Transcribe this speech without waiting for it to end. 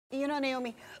You know,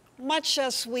 Naomi, much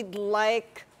as we'd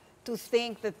like to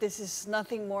think that this is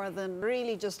nothing more than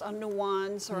really just a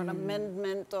nuance or an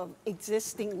amendment of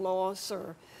existing laws,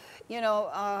 or, you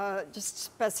know, just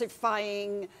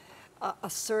specifying a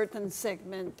certain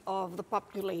segment of the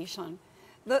population.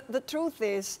 The truth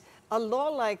is, a law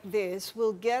like this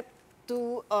will get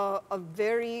to a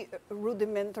very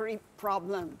rudimentary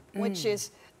problem, which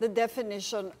is the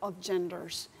definition of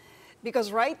genders.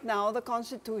 Because right now, the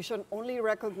Constitution only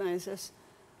recognizes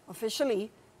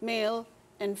officially male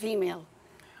and female.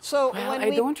 So well, when I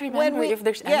don't remember if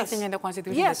there's anything in the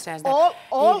Constitution that says that.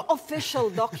 All official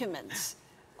documents,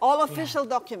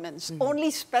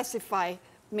 only specify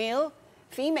male,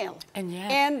 female. And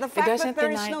yet, and the fact that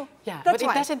there is no... but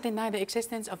it doesn't deny the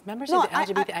existence of members of the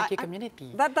LGBTQ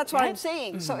community. That's what I'm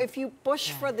saying. So if you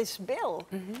push for this bill,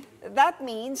 that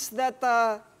means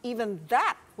that even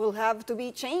that will have to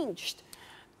be changed.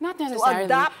 Not necessarily. To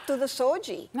adapt to the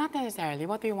SOGIE. Not necessarily.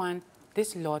 What we want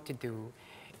this law to do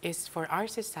is for our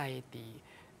society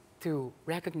to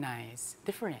recognize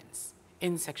difference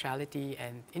in sexuality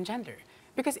and in gender.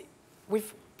 Because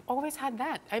we've always had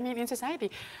that. I mean, in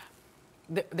society,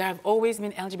 there have always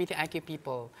been LGBTIQ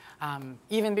people,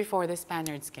 even before the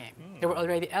Spaniards came. There were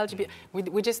already LGBT.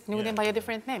 We just knew them by a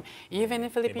different name. Even in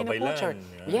Filipino culture.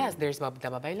 Yes, there's the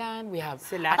Babaylan, we have...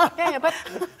 but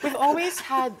we've always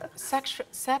had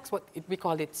sex, what we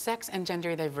call it, sex and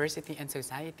gender diversity in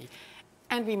society.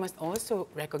 And we must also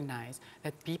recognize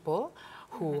that people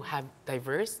who have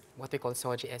diverse, what we call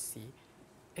SOGIE SC,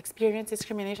 experience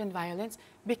discrimination and violence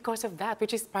because of that,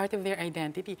 which is part of their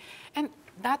identity. And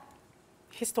that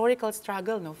historical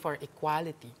struggle for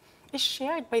equality is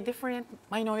shared by different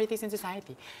minorities in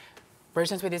society.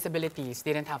 Persons with disabilities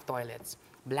didn't have toilets.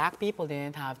 Black people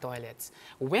didn't have toilets.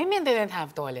 Women didn't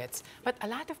have toilets. But a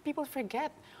lot of people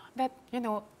forget that, you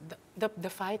know, the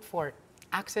fight for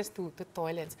access to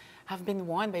toilets have been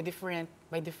won by different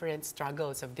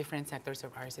struggles of different sectors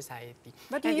of our society.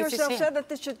 But you yourself said that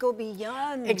this should go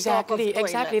beyond exactly.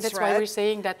 Toilets, That's right? why we're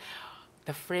saying that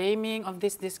the framing of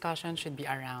this discussion should be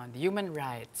around human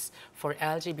rights for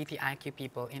LGBTIQ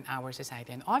people in our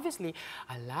society. And obviously,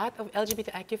 a lot of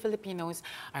LGBTIQ Filipinos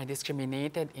are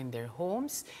discriminated in their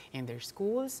homes, in their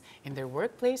schools, in their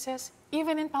workplaces,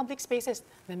 even in public spaces.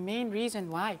 The main reason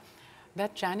why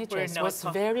that janitress was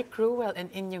very cruel and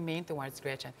inhumane towards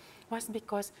Gretchen was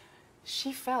because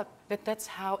she felt that that's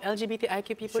how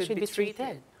LGBTIQ people should be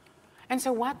treated. And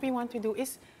so what we want to do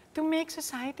is to make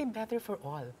society better for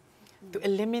all. To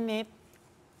eliminate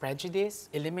prejudice,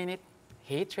 eliminate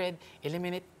hatred,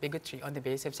 eliminate bigotry on the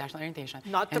basis of sexual orientation.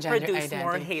 Not to produce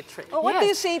more hatred. Well, what do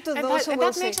you say to those who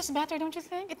will say... that makes us better, don't you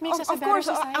think? It makes us a better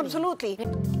society. Of course, absolutely.